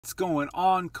What's going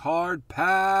on, Card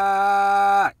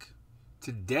Pack?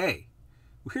 Today,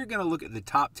 we're going to look at the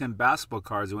top 10 basketball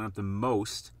cards that went up the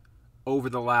most over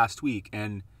the last week.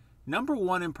 And number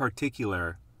one in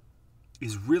particular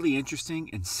is really interesting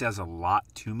and says a lot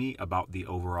to me about the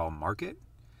overall market.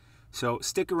 So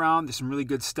stick around. There's some really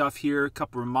good stuff here. A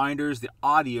couple reminders. The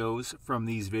audios from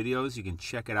these videos, you can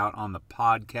check it out on the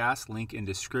podcast. Link in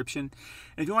description.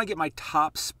 And if you want to get my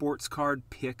top sports card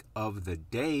pick of the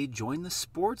day, join the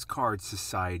Sports Card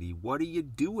Society. What are you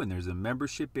doing? There's a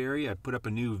membership area. I put up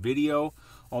a new video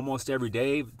almost every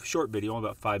day. Short video,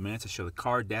 about 5 minutes. I show the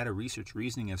card data, research,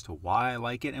 reasoning as to why I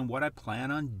like it and what I plan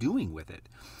on doing with it.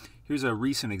 Here's a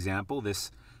recent example.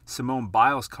 This Simone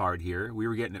Biles card here. We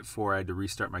were getting it for, I had to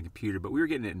restart my computer, but we were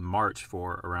getting it in March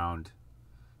for around,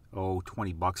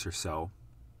 $20 or so.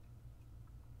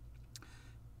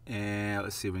 And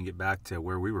let's see if we can get back to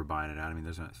where we were buying it at. I mean,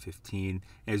 there's not 15.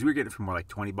 As we were getting it for more like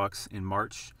 $20 in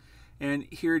March. And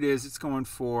here it is. It's going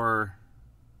for,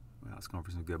 well, it's going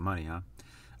for some good money, huh?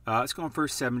 It's going for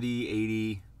 70,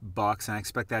 80 bucks, and I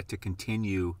expect that to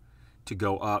continue to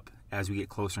go up as we get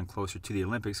closer and closer to the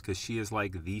Olympics, because she is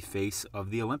like the face of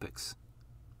the Olympics.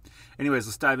 Anyways,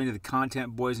 let's dive into the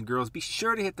content, boys and girls. Be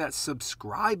sure to hit that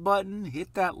subscribe button,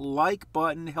 hit that like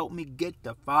button, help me get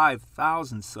to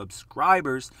 5,000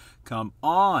 subscribers. Come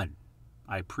on.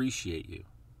 I appreciate you.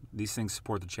 These things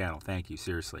support the channel. Thank you,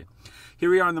 seriously. Here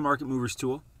we are on the Market Movers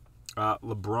tool.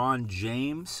 LeBron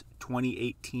James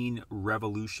 2018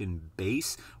 Revolution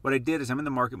base. What I did is I'm in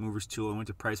the Market Movers tool. I went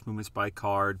to price movements by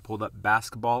card, pulled up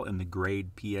basketball and the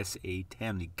grade PSA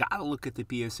 10. You got to look at the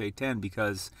PSA 10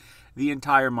 because the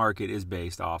entire market is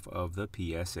based off of the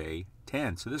PSA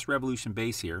 10. So this Revolution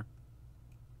base here,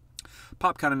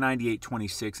 pop count of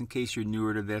 9826. In case you're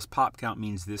newer to this, pop count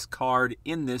means this card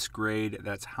in this grade.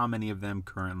 That's how many of them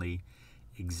currently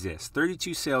exist.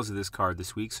 32 sales of this card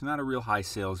this week, so not a real high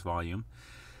sales volume.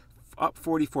 Up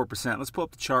 44%. Let's pull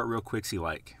up the chart real quick, see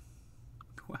like.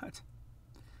 What?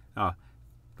 Oh,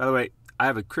 by the way, I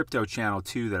have a crypto channel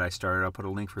too that I started. I'll put a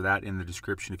link for that in the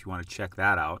description if you want to check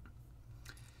that out.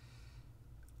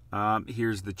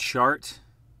 Here's the chart.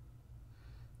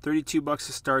 32 bucks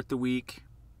to start the week,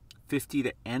 50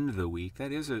 to end the week.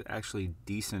 That is actually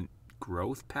decent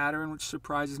growth pattern, which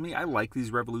surprises me. I like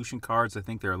these Revolution cards. I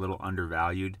think they're a little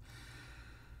undervalued.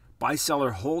 Buy, sell,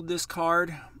 or hold this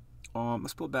card.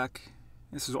 Let's pull it back.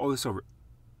 This is all this over.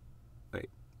 Wait,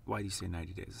 why do you say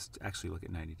 90 days? Let's actually look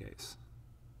at 90 days.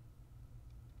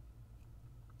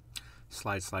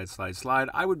 Slide, slide, slide, slide.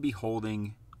 I would be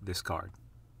holding this card.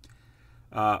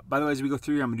 By the way, as we go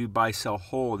through here, I'm going to do buy, sell,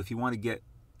 hold. If you want to get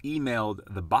emailed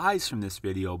the buys from this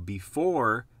video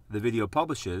before the video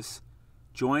publishes,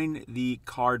 join the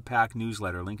Card Pack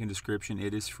newsletter. Link in description.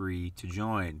 It is free to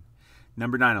join.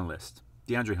 Number 9 on the list,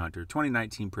 DeAndre Hunter,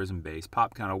 2019 Prism base,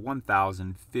 pop count of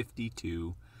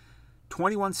 1,052.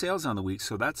 21 sales on the week,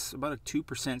 so that's about a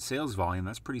 2% sales volume.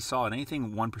 That's pretty solid.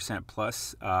 Anything 1%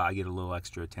 plus, I get a little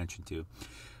extra attention to.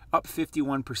 Up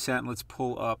 51%. Let's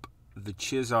pull up the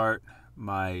Chiz Art,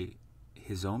 my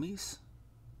Hizomis.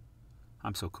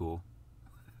 I'm so cool.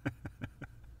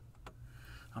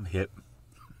 I'm hip.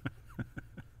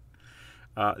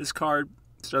 This card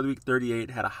started week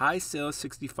 38, had a high sale of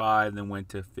 65, then went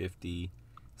to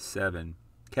 57.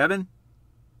 Kevin?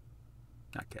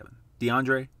 Not Kevin.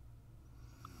 DeAndre?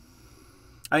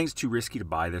 I think it's too risky to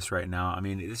buy this right now. I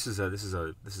mean, this is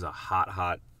a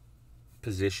hot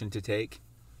position to take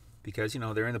because, you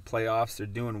know, they're in the playoffs, they're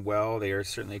doing well, they are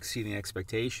certainly exceeding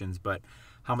expectations, but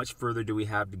how much further do we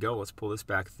have to go? Let's pull this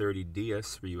back 30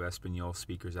 dias for you Espanol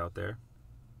speakers out there.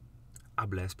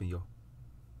 Habla Espanol.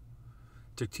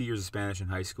 Took 2 years of Spanish in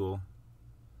high school.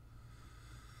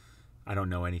 I don't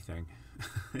know anything.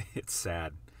 It's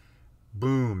sad.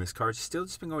 Boom. This card's still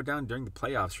just been going down during the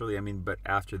playoffs, really. I mean, but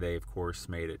after they, of course,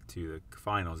 made it to the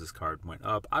finals, this card went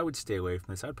up. I would stay away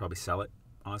from this. I'd probably sell it,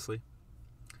 honestly.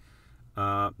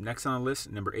 Next on the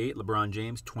list, number 8, LeBron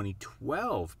James,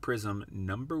 2012 Prism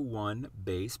number 1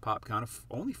 base, pop count of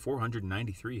only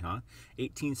 493, huh?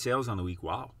 18 sales on the week.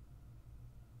 Wow.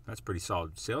 That's pretty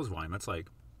solid sales volume. That's like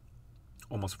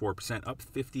almost 4%, up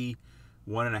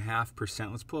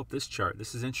 51.5%. Let's pull up this chart.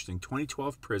 This is interesting.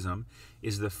 2012 Prism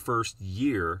is the first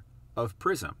year of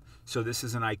Prism. So this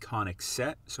is an iconic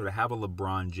set. So to have a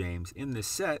LeBron James in this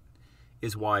set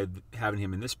is why having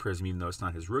him in this Prism, even though it's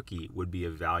not his rookie, would be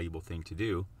a valuable thing to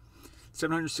do.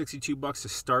 762 bucks to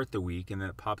start the week, and then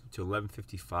it popped up to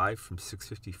 1155 from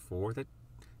 654. That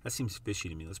seems fishy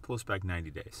to me. Let's pull this back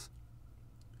 90 days.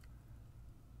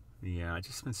 Yeah, it's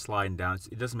just been sliding down.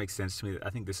 It doesn't make sense to me. I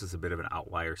think this is a bit of an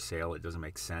outlier sale. It doesn't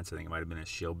make sense. I think it might have been a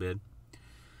shill bid.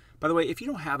 By the way, if you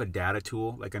don't have a data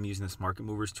tool, like I'm using this Market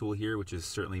Movers tool here, which is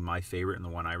certainly my favorite and the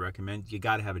one I recommend, you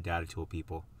got to have a data tool,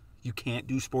 people. You can't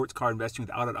do sports card investing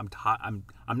without it.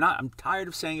 I'm tired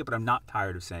of saying it, but I'm not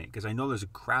tired of saying it because I know there's a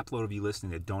crap load of you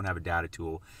listening that don't have a data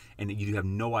tool and you have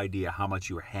no idea how much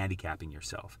you are handicapping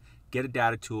yourself. Get a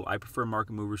data tool. I prefer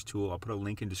Market Movers tool. I'll put a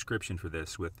link in description for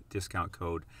this with discount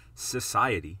code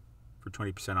SOCIETY for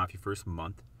 20% off your first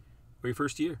month or your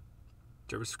first year,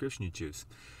 whichever subscription you choose.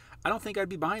 I don't think I'd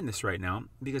be buying this right now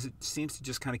because it seems to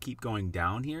just kind of keep going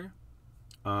down here.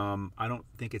 I don't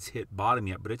think it's hit bottom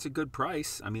yet, but it's a good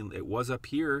price. I mean, it was up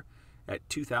here at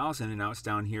 2,000 and now it's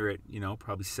down here at,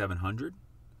 probably 700.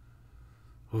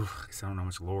 Oof, I don't know how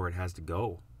much lower it has to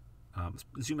go. Let's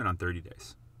zoom in on 30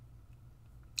 days.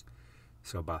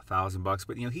 So about $1,000,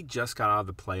 but he just got out of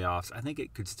the playoffs. I think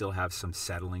it could still have some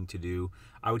settling to do.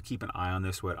 I would keep an eye on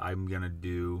this. What I would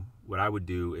do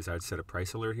is I'd set a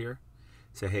price alert here.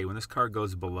 Say, hey, when this card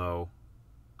goes below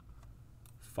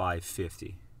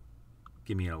 550,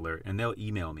 give me an alert, and they'll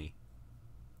email me.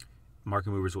 Market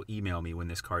Movers will email me when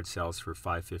this card sells for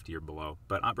 550 or below.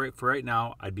 But for right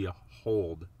now, I'd be a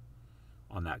hold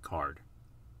on that card.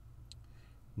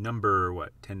 Number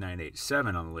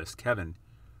 10987 on the list, Kevin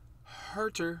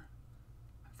Herter,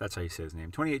 if that's how you say his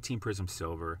name. 2018 Prism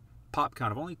Silver, pop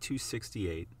count of only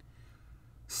 268.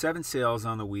 7 sales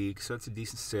on the week, so it's a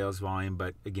decent sales volume,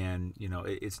 but again,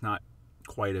 it's not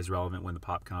quite as relevant when the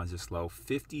pop count is this low.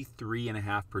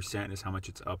 53.5% is how much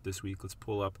it's up this week. Let's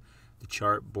pull up the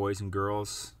chart, boys and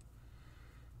girls.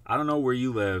 I don't know where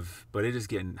you live, but it is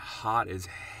getting hot as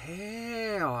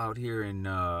hell out here in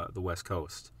the West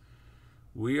Coast.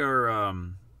 We are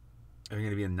going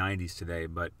to be in the 90s today,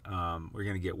 but we're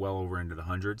going to get well over into the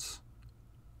hundreds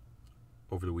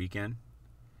over the weekend.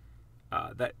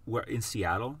 We're in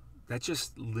Seattle. That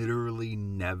just literally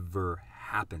never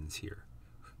happens here.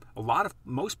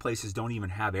 Most places don't even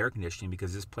have air conditioning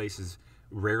because this place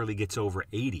rarely gets over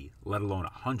 80, let alone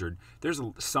 100. There's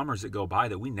summers that go by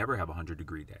that we never have a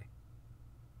 100-degree day.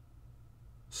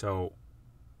 So,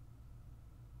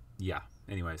 yeah.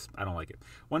 Anyways, I don't like it.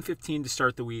 115 to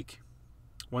start the week.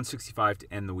 165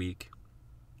 to end the week.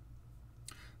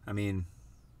 I mean,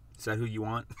 is that who you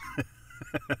want?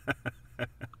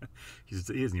 He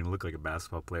doesn't even look like a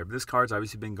basketball player. But this card's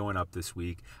obviously been going up this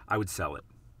week. I would sell it.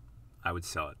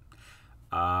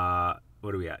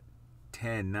 What are we at?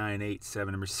 10, 9, 8,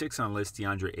 7. Number 6 on the list,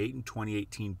 DeAndre Ayton,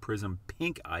 2018 Prism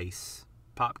Pink Ice.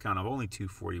 Pop count of only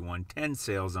 241. 10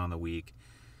 sales on the week.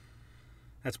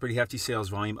 That's pretty hefty sales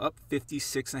volume, up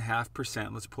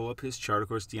 56.5%. Let's pull up his chart. Of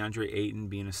course, DeAndre Ayton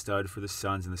being a stud for the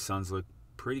Suns, and the Suns look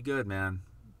pretty good, man.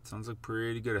 Suns look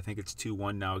pretty good. I think it's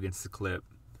 2-1 now against the Clip.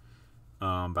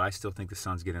 But I still think the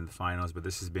Suns get in the finals, but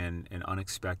this has been an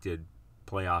unexpected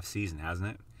playoff season, hasn't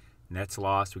it? Nets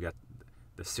lost. We got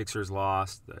the Sixers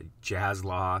lost. The Jazz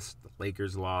lost. The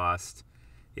Lakers lost.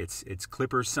 It's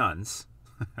Clippers Suns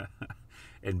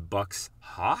and Bucks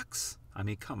Hawks. I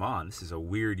mean, come on. This is a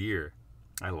weird year.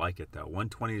 I like it, though.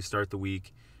 120 to start the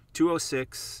week.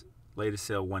 206. Latest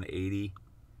sale, 180.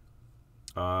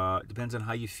 Depends on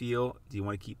how you feel. Do you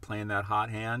want to keep playing that hot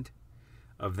hand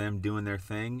of them doing their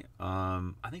thing?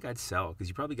 I think I'd sell because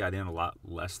you probably got in a lot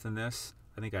less than this.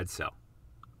 I think I'd sell.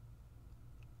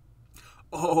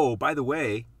 Oh, by the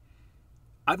way,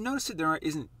 I've noticed that there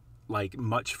isn't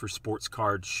much for sports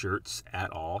card shirts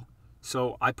at all.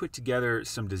 So I put together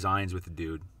some designs with the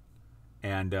dude,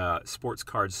 and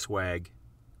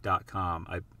SportsCardSwag.com.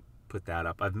 I put that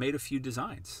up. I've made a few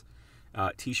designs,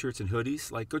 t-shirts and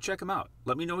hoodies. Go check them out.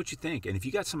 Let me know what you think, and if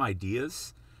you got some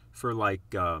ideas for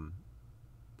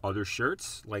other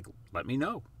shirts, let me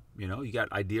know. You got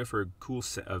idea for a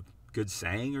good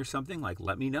saying or something,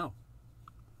 let me know.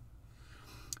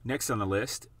 Next on the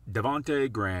list,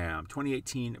 Devontae Graham,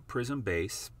 2018 Prism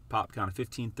Base, pop count of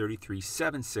 1533,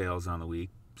 7 sales on the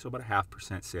week, so about a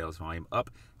 0.5% sales volume,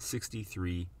 up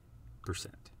 63%.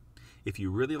 If you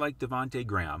really like Devontae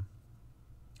Graham,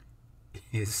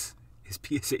 his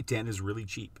PSA 10 is really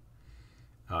cheap.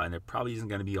 And there probably isn't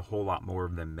going to be a whole lot more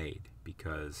of them made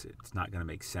because it's not going to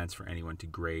make sense for anyone to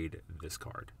grade this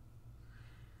card.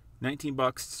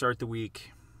 $19 to start the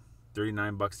week,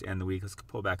 $39 to end the week. Let's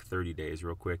pull back 30 days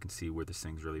real quick and see where this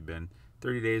thing's really been.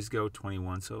 30 days ago,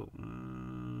 21. So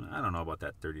I don't know about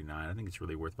that 39. I think it's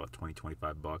really worth about 20,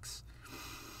 $25.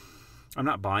 I'm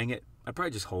not buying it. I'd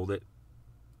probably just hold it.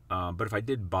 But if I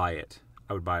did buy it,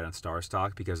 I would buy it on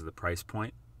StarStock because of the price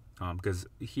point. Because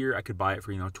here I could buy it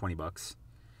for $20,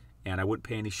 and I wouldn't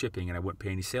pay any shipping and I wouldn't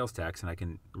pay any sales tax, and I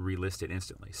can relist it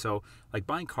instantly. So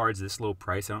buying cards at this low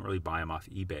price, I don't really buy them off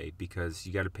eBay because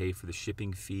you got to pay for the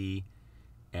shipping fee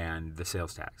and the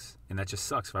sales tax. And that just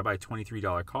sucks. If I buy a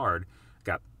 $23 card, I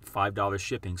got $5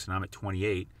 shipping, so now I'm at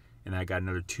 28, and I got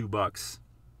another $2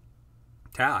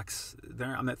 tax. Then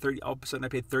I'm at 30. All of a sudden, I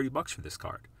paid $30 for this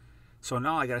card. So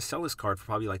now I got to sell this card for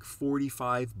probably like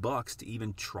 $45 to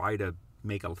even try to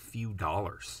make a few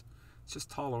dollars. It's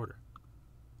just tall order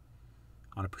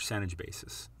on a percentage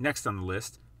basis. Next on the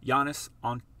list, Giannis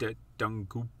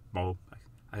Antetokounmpo.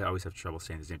 I always have trouble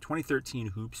saying his name.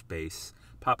 2013 Hoops base.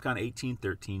 PopCon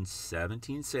 1813,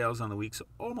 17 sales on the week, so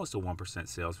almost a 1%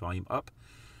 sales volume, up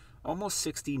almost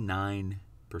 69%.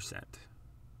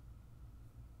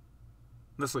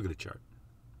 Let's look at the chart.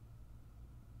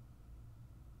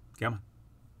 Come on.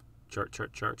 Chart.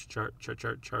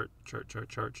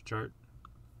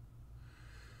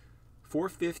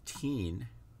 415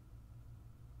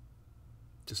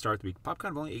 to start the week.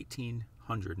 PopCon of only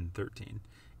 1,813.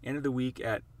 End of the week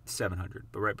at 700,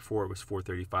 but right before it was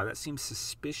 435. That seems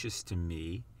suspicious to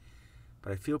me,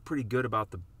 but I feel pretty good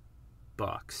about the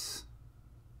Bucks,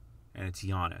 and it's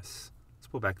Giannis. Let's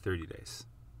pull back 30 days.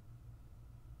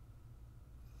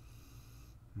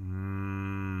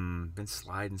 Been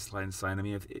sliding. I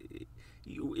mean,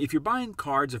 if you're buying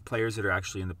cards of players that are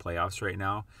actually in the playoffs right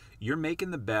now, you're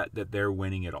making the bet that they're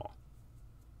winning it all.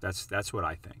 That's what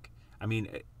I think. I mean,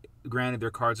 granted, their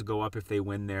cards will go up if they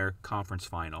win their conference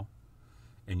final,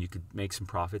 and you could make some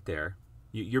profit there.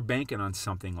 You're banking on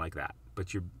something like that,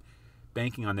 but you're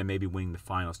banking on them maybe winning the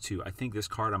finals too. I think this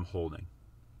card I'm holding.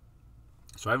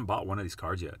 So I haven't bought one of these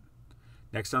cards yet.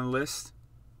 Next on the list,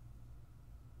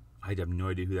 I have no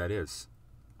idea who that is.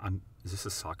 Is this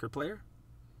a soccer player?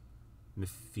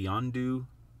 Mfiondu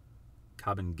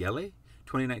Kabengele,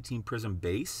 2019 Prism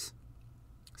base.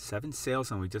 7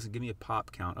 sales on the week. Doesn't give me a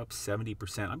pop count. Up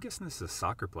 70%. I'm guessing this is a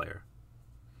soccer player.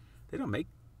 They don't make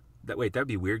that. Wait, that'd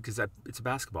be weird because it's a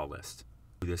basketball list.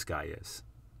 Who this guy is?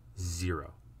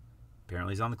 0.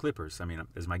 Apparently he's on the Clippers. I mean,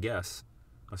 is my guess.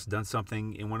 Must have done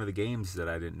something in one of the games that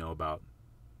I didn't know about.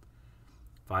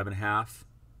 5.5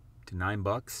 to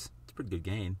 $9. It's a pretty good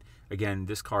gain. Again,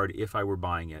 this card, if I were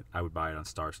buying it, I would buy it on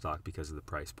StarStock because of the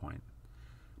price point.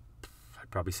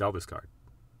 I'd probably sell this card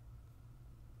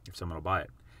if someone will buy it.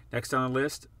 Next on the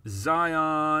list,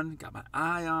 Zion. Got my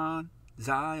eye on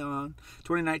Zion.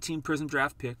 2019 Prism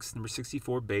Draft Picks, number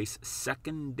 64 base,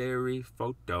 secondary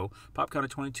photo. Pop count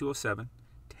of 2207.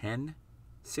 10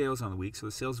 sales on the week, so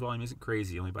the sales volume isn't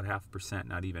crazy, only about 0.5%,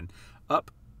 not even.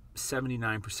 Up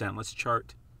 79%. Let's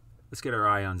chart. Let's get our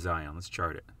eye on Zion. Let's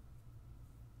chart it.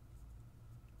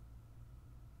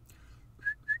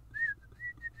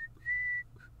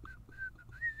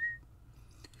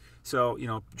 So,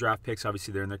 draft picks,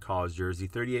 obviously, they're in their college jersey.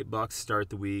 $38 to start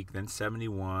the week, then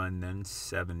 71, then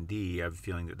 70. I have a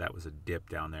feeling that was a dip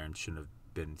down there and shouldn't have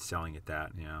been selling at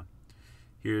that.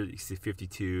 Here you see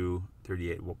 52,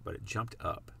 38, but it jumped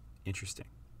up. Interesting.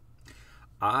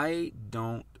 I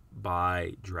don't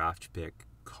buy draft pick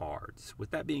cards.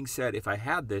 With that being said, if I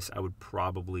had this, I would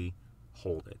probably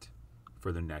hold it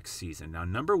for the next season. Now,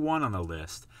 number 1 on the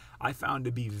list, I found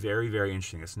to be very, very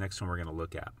interesting. That's the next one we're going to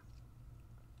look at.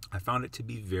 I found it to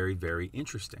be very, very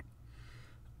interesting.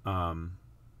 Let's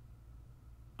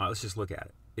just look at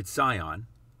it. It's Zion,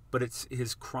 but it's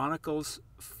his Chronicles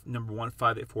number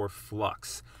 1584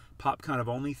 Flux. Pop count of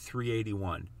only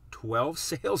 381. 12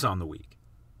 sales on the week.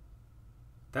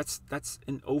 That's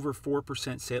an over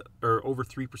 4% sale, or over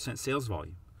 3% sales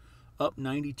volume. Up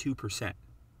 92%.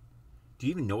 Do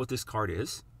you even know what this card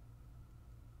is?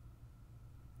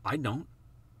 I don't.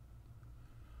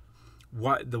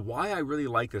 Why I really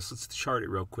like this, let's chart it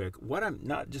real quick. What I'm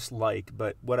not just like,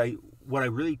 but what I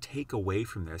really take away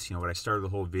from this, what I started the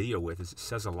whole video with, is it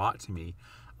says a lot to me.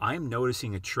 I'm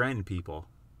noticing a trend, people.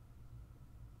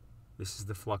 This is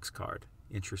the Flux card.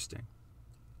 Interesting.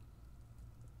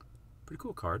 Pretty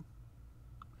cool card.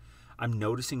 I'm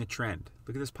noticing a trend.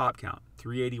 Look at this pop count,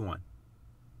 381.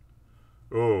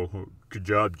 Oh, good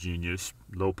job, genius.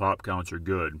 Low pop counts are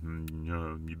good.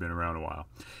 You've been around a while.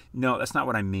 No, that's not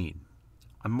what I mean.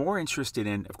 I'm more interested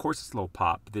in, of course it's low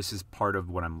pop. This is part of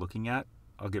what I'm looking at.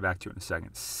 I'll get back to it in a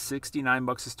second.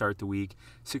 $69 to start the week,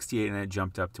 68, and then it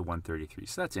jumped up to 133.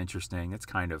 So that's interesting. That's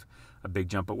kind of a big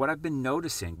jump. But what I've been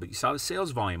noticing, but you saw the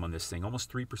sales volume on this thing,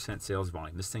 almost 3% sales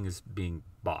volume. This thing is being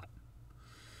bought.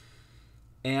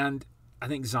 And I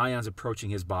think Zion's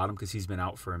approaching his bottom because he's been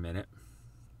out for a minute.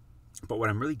 But what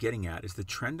I'm really getting at is the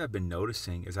trend I've been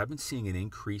noticing is I've been seeing an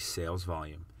increased sales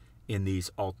volume in these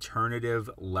alternative,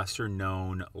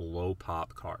 lesser-known,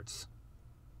 low-pop cards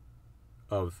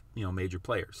of, major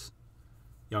players.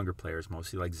 Younger players,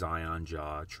 mostly like Zion,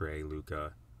 Ja, Trey,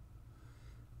 Luka.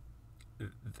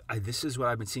 this is what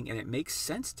I've been seeing, and it makes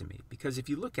sense to me, because if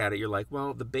you look at it, you're like,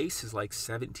 well, the base is like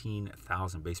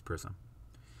 17,000 base Prism.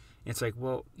 And it's like,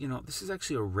 well, you know, this is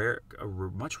actually a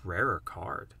much rarer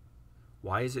card.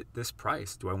 Why is it this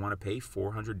price? Do I want to pay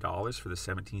 $400 for the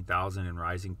 17,000 and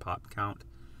rising pop count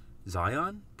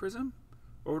Zion Prism?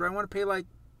 Or would I want to pay like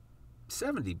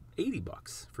 70, 80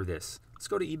 bucks for this? Let's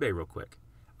go to eBay real quick.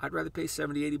 I'd rather pay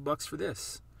 70, 80 bucks for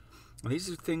this. And these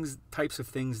are types of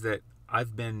things that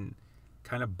I've been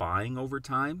kind of buying over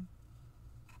time,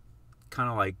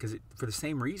 kind of like, for the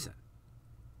same reason.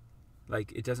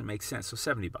 Like, it doesn't make sense. So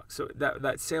 70 bucks. So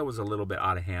that sale was a little bit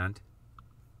out of hand.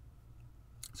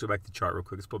 Let's go back to the chart real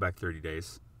quick. Let's pull back 30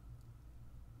 days.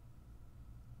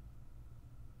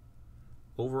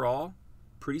 Overall,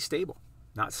 pretty stable.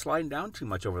 Not sliding down too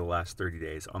much over the last 30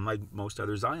 days, unlike most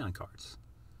other Zion cards.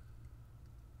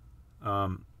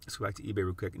 Let's go back to eBay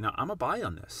real quick. Now, I'm a buy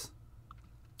on this.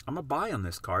 I'm a buy on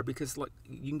this card because, look,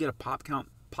 you can get a pop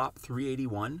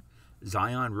 381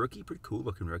 Zion rookie, pretty cool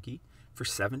looking rookie, for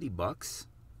 70 bucks.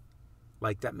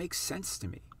 Like, that makes sense to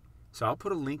me. So I'll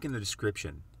put a link in the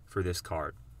description for this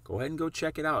card. Go ahead and go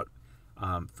check it out.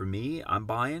 For me, I'm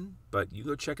buying, but you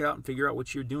go check it out and figure out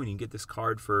what you're doing. You can get this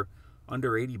card for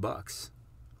under 80 bucks.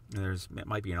 And it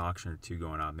might be an auction or two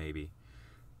going on maybe.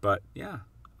 But yeah,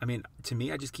 I mean, to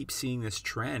me, I just keep seeing this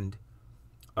trend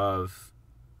of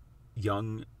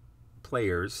young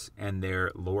players and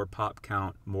their lower pop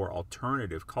count, more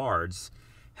alternative cards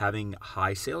having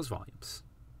high sales volumes.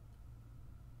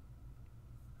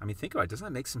 I mean, think about it. Doesn't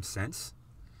that make some sense?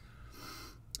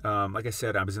 Like I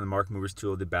said, I was in the Mark Movers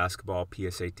tool, did basketball,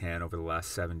 PSA 10 over the last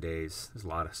 7 days. There's a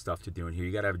lot of stuff to do in here.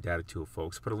 You got to have a data tool,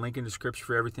 folks. Put a link in the description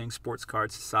for everything. Sports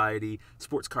Card Society,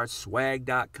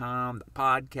 SportsCardSwag.com, the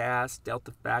podcast,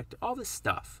 Delta Factor, all this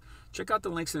stuff. Check out the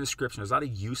links in the description. There's a lot of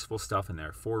useful stuff in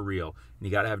there, for real. And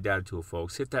you got to have a data tool,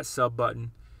 folks. Hit that sub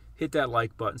button. Hit that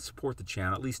like button. Support the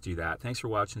channel. At least do that. Thanks for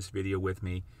watching this video with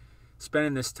me.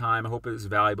 Spending this time. I hope it was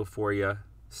valuable for you.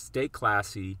 Stay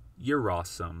classy. You're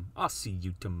awesome. I'll see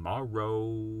you tomorrow.